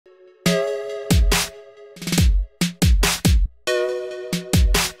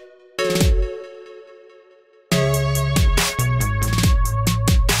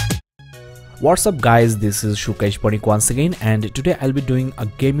What's up guys, this is Sukesh Banik once again, and today I'll be doing a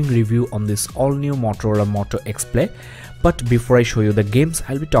gaming review on this all new Motorola Moto X Play. But before I show you the games,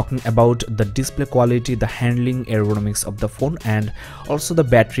 I'll be talking about the display quality, the handling, ergonomics of the phone, and also the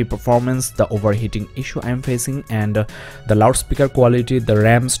battery performance, the overheating issue I'm facing, and the loudspeaker quality, the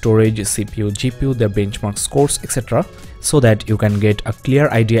RAM, storage, CPU, GPU, their benchmark scores, etc. so that you can get a clear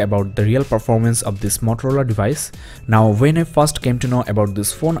idea about the real performance of this Motorola device. Now, when I first came to know about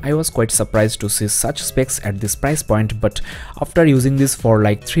this phone, I was quite surprised to see such specs at this price point, but after using this for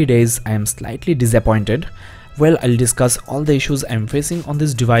like 3 days, I am slightly disappointed. Well, I'll discuss all the issues I'm facing on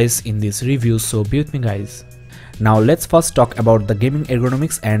this device in this review, so be with me guys. Now let's first talk about the gaming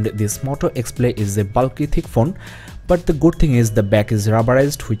ergonomics, and this Moto X Play is a bulky thick phone, but the good thing is the back is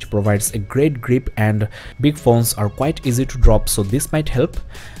rubberized, which provides a great grip, and big phones are quite easy to drop, so this might help.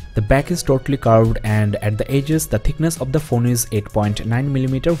 The back is totally curved, and at the edges the thickness of the phone is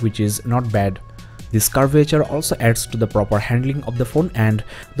 8.9mm, which is not bad. This curvature also adds to the proper handling of the phone, and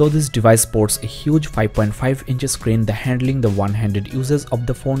though this device sports a huge 5.5-inch screen, the handling, the one-handed uses of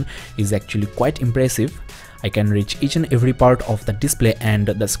the phone is actually quite impressive. I can reach each and every part of the display, and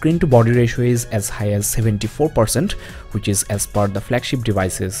the screen to body ratio is as high as 74%, which is as per the flagship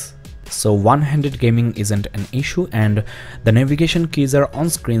devices. So one-handed gaming isn't an issue, and the navigation keys are on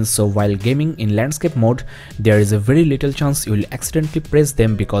screen, so while gaming in landscape mode, there is a very little chance you will accidentally press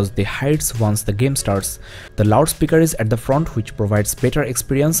them because they hides once the game starts. The loudspeaker is at the front, which provides better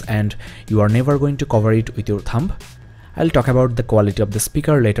experience, and you are never going to cover it with your thumb. I'll talk about the quality of the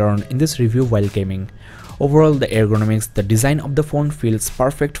speaker later on in this review while gaming. Overall, the ergonomics, the design of the phone feels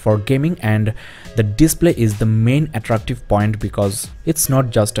perfect for gaming, and the display is the main attractive point because it's not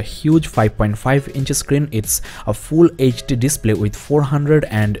just a huge 5.5-inch screen, it's a full HD display with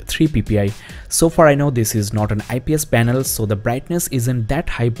 403 ppi. So far I know this is not an IPS panel, so the brightness isn't that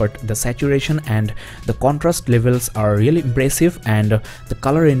high, but the saturation and the contrast levels are really impressive, and the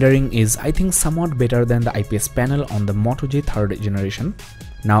color rendering is, I think, somewhat better than the IPS panel on the Moto G 3rd generation.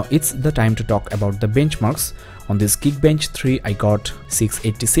 Now it's the time to talk about the benchmarks. On this Geekbench 3 I got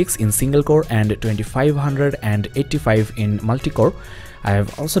 686 in single core and 2585 in multi-core. I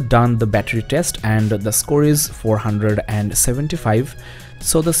have also done the battery test, and the score is 475.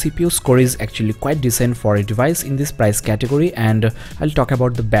 So the CPU score is actually quite decent for a device in this price category, and I'll talk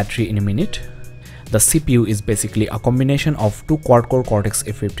about the battery in a minute. The CPU is basically a combination of two quad-core Cortex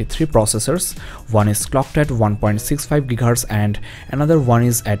A53 processors. One is clocked at 1.65 GHz and another one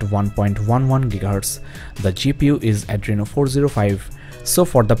is at 1.11 GHz. The GPU is Adreno 405. So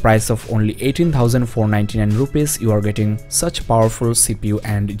for the price of only 18,499 rupees, you are getting such powerful CPU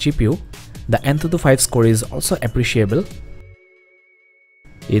and GPU. The Antutu 5 score is also appreciable.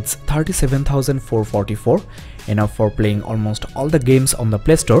 It's 37,444, enough for playing almost all the games on the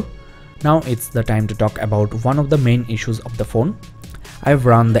Play Store. Now it's the time to talk about one of the main issues of the phone. I've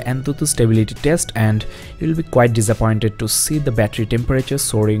run the Antutu stability test, and you'll be quite disappointed to see the battery temperature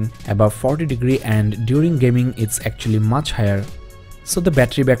soaring above 40 degrees, and during gaming it's actually much higher. So the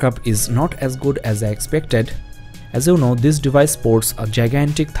battery backup is not as good as I expected. As you know, this device sports a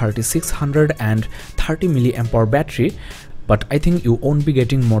gigantic 3630 mAh battery, but I think you won't be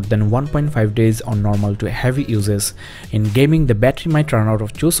getting more than 1.5 days on normal to heavy uses. In gaming, the battery might run out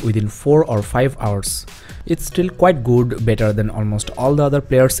of juice within 4 or 5 hours. It's still quite good, better than almost all the other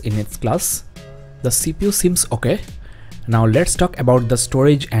players in its class. The CPU seems okay. Now let's talk about the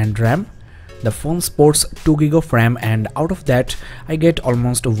storage and RAM. The phone sports 2 GB of RAM, and out of that I get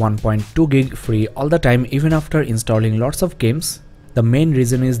almost 1.2 GB free all the time, even after installing lots of games. The main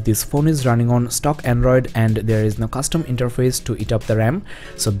reason is this phone is running on stock Android and there is no custom interface to eat up the RAM,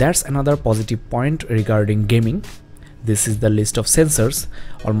 so that's another positive point regarding gaming. This is the list of sensors.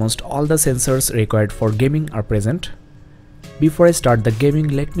 Almost all the sensors required for gaming are present. Before I start the gaming,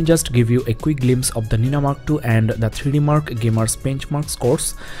 let me just give you a quick glimpse of the Nina Mark II and the 3D Mark Gamers benchmark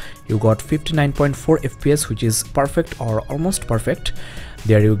scores. You got 59.4 FPS, which is perfect or almost perfect.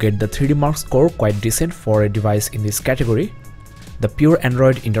 There you get the 3D Mark score, quite decent for a device in this category. The pure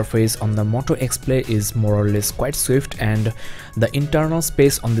Android interface on the Moto X Play is more or less quite swift, and the internal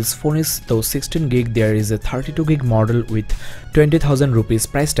space on this phone is though 16 GB. There is a 32 GB model with 20,000 rupees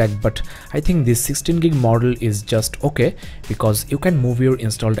price tag, but I think this 16 GB model is just okay because you can move your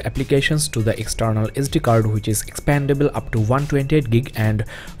installed applications to the external SD card, which is expandable up to 128 GB, and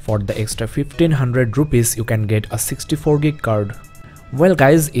for the extra 1500 rupees you can get a 64 GB card. Well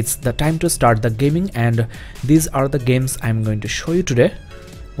guys, it's the time to start the gaming, and these are the games I'm going to show you today.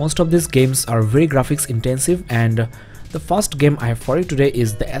 Most of these games are very graphics intensive, and the first game I have for you today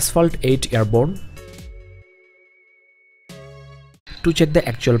is the Asphalt 8 Airborne. To check the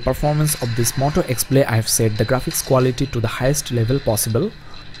actual performance of this Moto X Play, I have set the graphics quality to the highest level possible.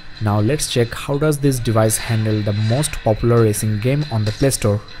 Now let's check how does this device handle the most popular racing game on the Play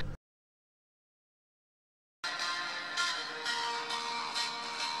Store.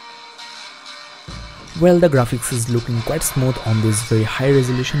 Well, the graphics is looking quite smooth on this very high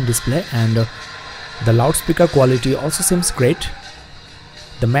resolution display, and the loudspeaker quality also seems great.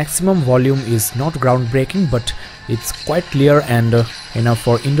 The maximum volume is not groundbreaking, but it's quite clear and enough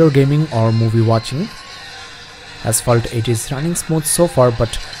for indoor gaming or movie watching. Asphalt 8 is running smooth so far,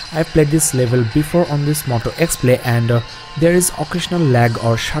 but I've played this level before on this Moto X Play, and there is occasional lag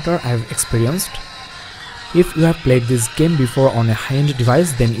or stutter I've experienced. If you have played this game before on a high-end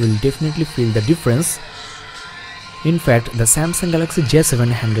device, then you will definitely feel the difference. In fact, the Samsung Galaxy J7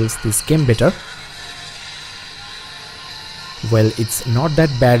 handles this game better. Well, it's not that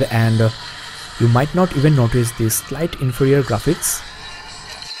bad, and you might not even notice this slight inferior graphics.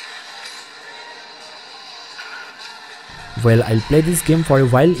 Well, I'll play this game for a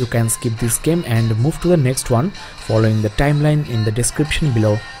while. You can skip this game and move to the next one following the timeline in the description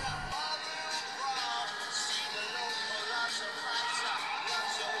below.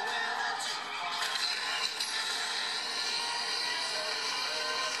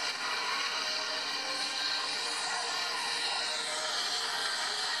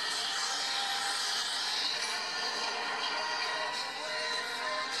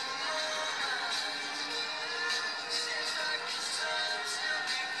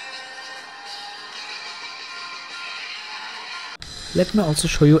 Let me also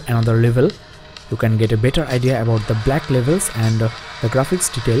show you another level. You can get a better idea about the black levels and the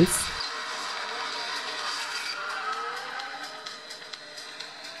graphics details.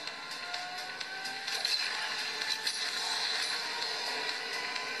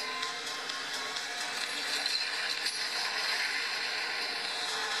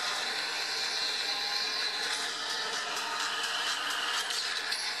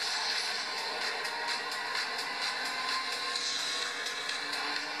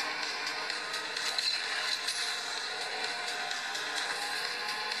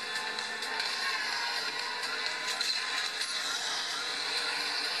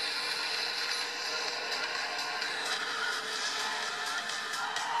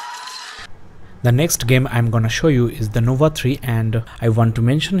 The next game I'm gonna show you is the Nova 3, and I want to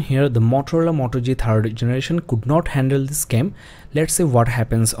mention here the Motorola Moto G 3rd generation could not handle this game. Let's see what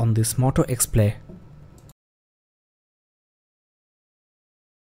happens on this Moto X Play.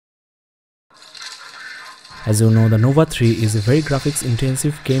 As you know, the Nova 3 is a very graphics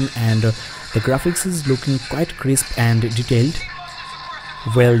intensive game, and the graphics is looking quite crisp and detailed.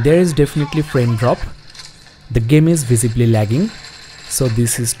 Well, there is definitely frame drop. The game is visibly lagging, so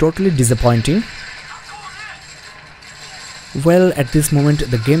this is totally disappointing. Well, at this moment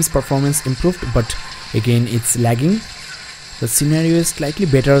the game's performance improved, but again it's lagging. The scenario is slightly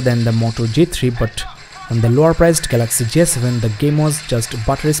better than the Moto G3, but on the lower priced Galaxy J7 the game was just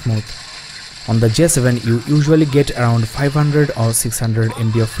buttery smooth. On the J7 you usually get around 500 or 600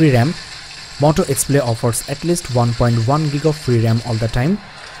 MB of free RAM. Moto X Play offers at least 1.1 GB of free RAM all the time.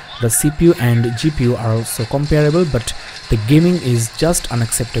 The CPU and GPU are also comparable, but the gaming is just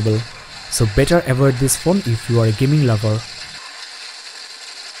unacceptable. So better avoid this phone if you are a gaming lover.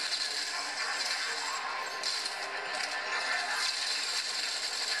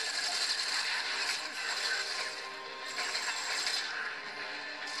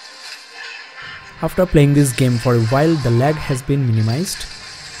 After playing this game for a while, the lag has been minimized.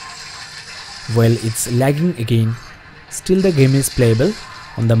 Well, it's lagging again. Still the game is playable.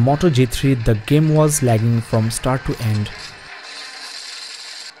 On the Moto G3 the game was lagging from start to end.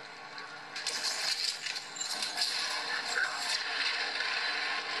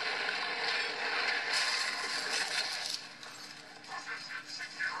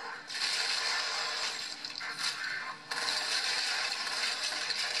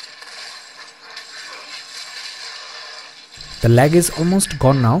 The lag is almost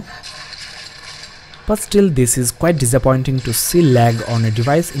gone now. But still, this is quite disappointing to see lag on a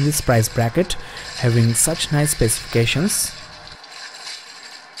device in this price bracket having such nice specifications.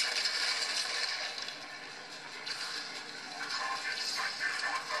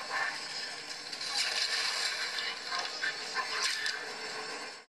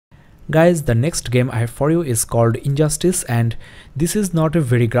 Guys, the next game I have for you is called Injustice, and this is not a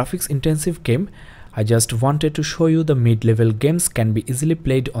very graphics intensive game. I just wanted to show you the mid-level games can be easily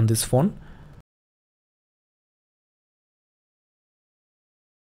played on this phone.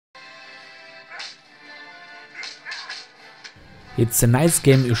 It's a nice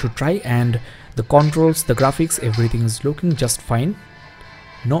game, you should try, and the controls, the graphics, everything is looking just fine.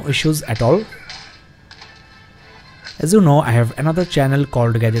 No issues at all. As you know, I have another channel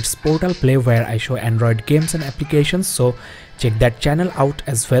called Gadgets Portal Play where I show Android games and applications, so check that channel out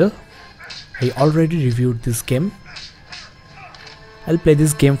as well. I already reviewed this game. I'll play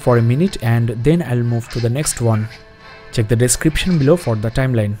this game for a minute and then I'll move to the next one. Check the description below for the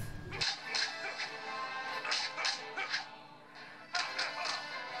timeline.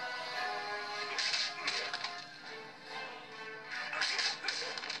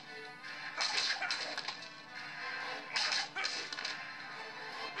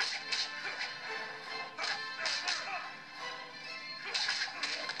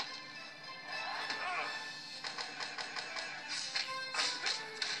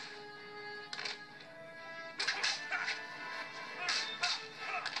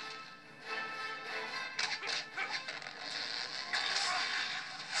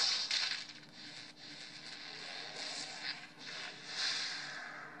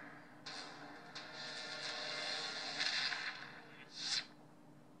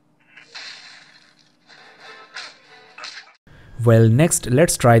 Well, next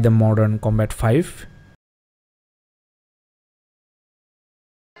let's try the Modern Combat 5.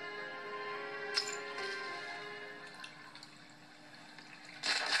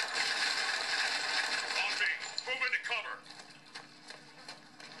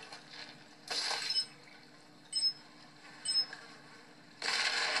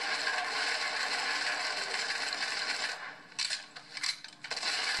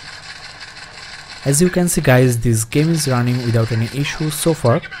 As you can see guys, this game is running without any issues so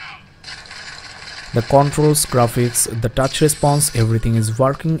far. The controls, graphics, the touch response, everything is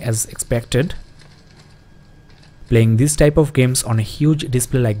working as expected. Playing this type of games on a huge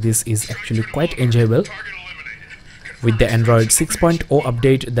display like this is actually quite enjoyable. With the Android 6.0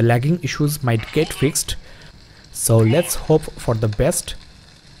 update, the lagging issues might get fixed. So let's hope for the best.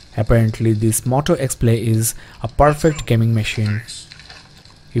 Apparently this Moto X Play is a perfect gaming machine.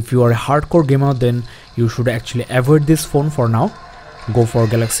 If you are a hardcore gamer, then you should actually avoid this phone for now. Go for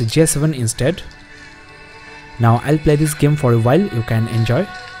Galaxy J7 instead. Now I'll play this game for a while, you can enjoy.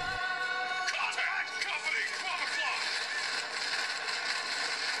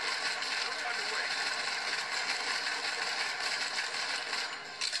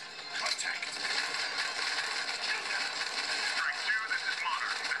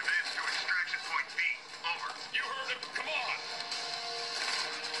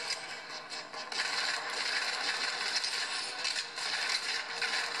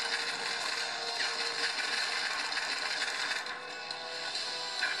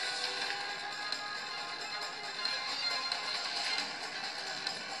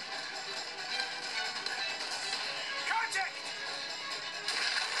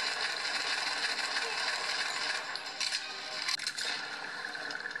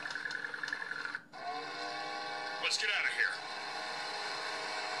 Let's get out of here.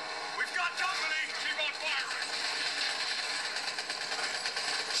 We've got company. Keep on firing.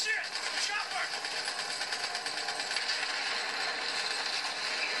 Shit! Chopper!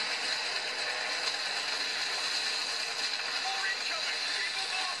 More incoming. Keep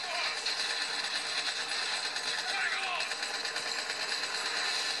them off us. Hang on.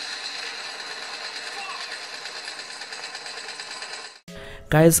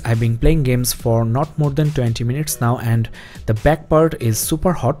 Guys, I've been playing games for not more than 20 minutes now and the back part is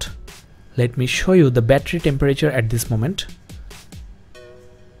super hot. Let me show you the battery temperature at this moment.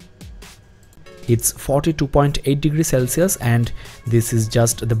 It's 42.8 degrees Celsius and this is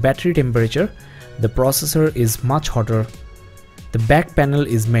just the battery temperature. The processor is much hotter. The back panel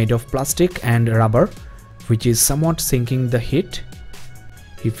is made of plastic and rubber, which is somewhat sinking the heat.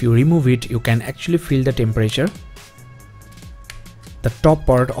 If you remove it, you can actually feel the temperature. The top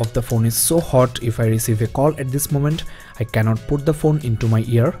part of the phone is so hot, if I receive a call at this moment, I cannot put the phone into my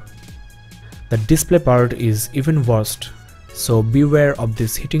ear. The display part is even worse, so beware of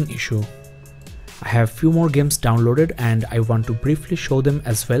this heating issue. I have few more games downloaded and I want to briefly show them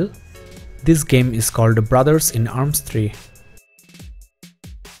as well. This game is called Brothers in Arms 3.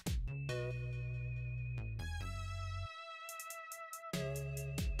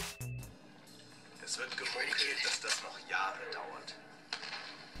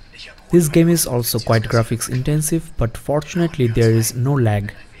 This game is also quite graphics intensive, but fortunately there is no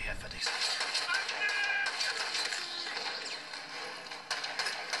lag.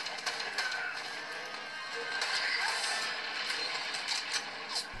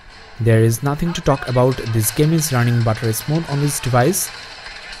 There is nothing to talk about, this game is running butter smooth on this device.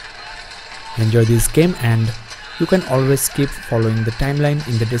 Enjoy this game and you can always keep following the timeline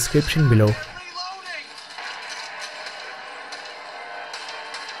in the description below.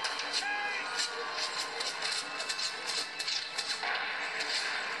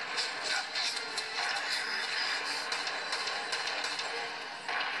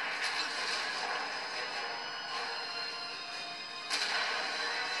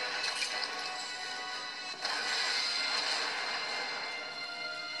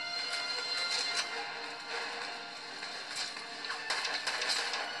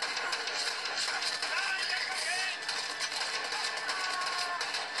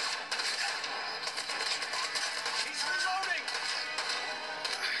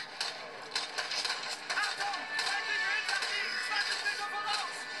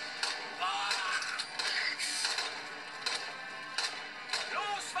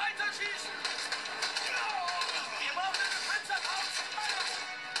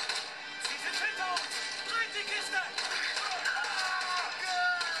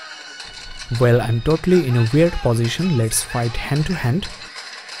 Well, I'm totally in a weird position. Let's fight hand to hand.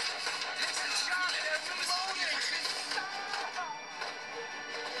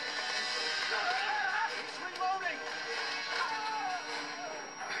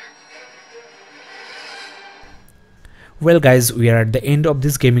 Well guys, we are at the end of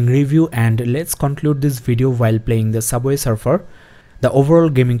this gaming review, and let's conclude this video while playing the Subway Surfer. The overall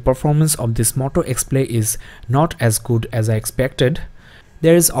gaming performance of this Moto X Play is not as good as I expected.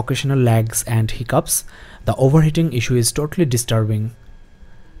 There is occasional lags and hiccups. The overheating issue is totally disturbing.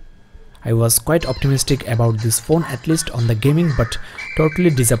 I was quite optimistic about this phone, at least on the gaming, but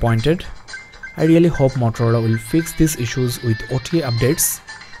totally disappointed. I really hope Motorola will fix these issues with OTA updates.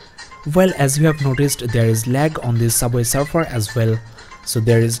 Well, as you have noticed, there is lag on this Subway Surfer as well, so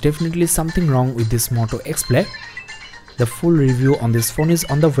there is definitely something wrong with this Moto X Play. The full review on this phone is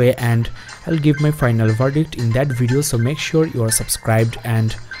on the way, and I'll give my final verdict in that video, so make sure you are subscribed,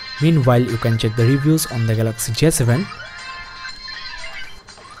 and meanwhile you can check the reviews on the Galaxy J7.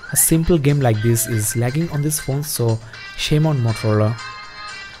 A simple game like this is lagging on this phone, so shame on Motorola.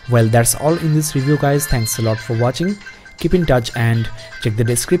 Well, that's all in this review guys. Thanks a lot for watching. Keep in touch and check the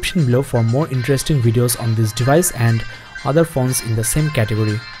description below for more interesting videos on this device and other phones in the same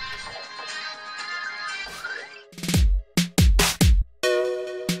category.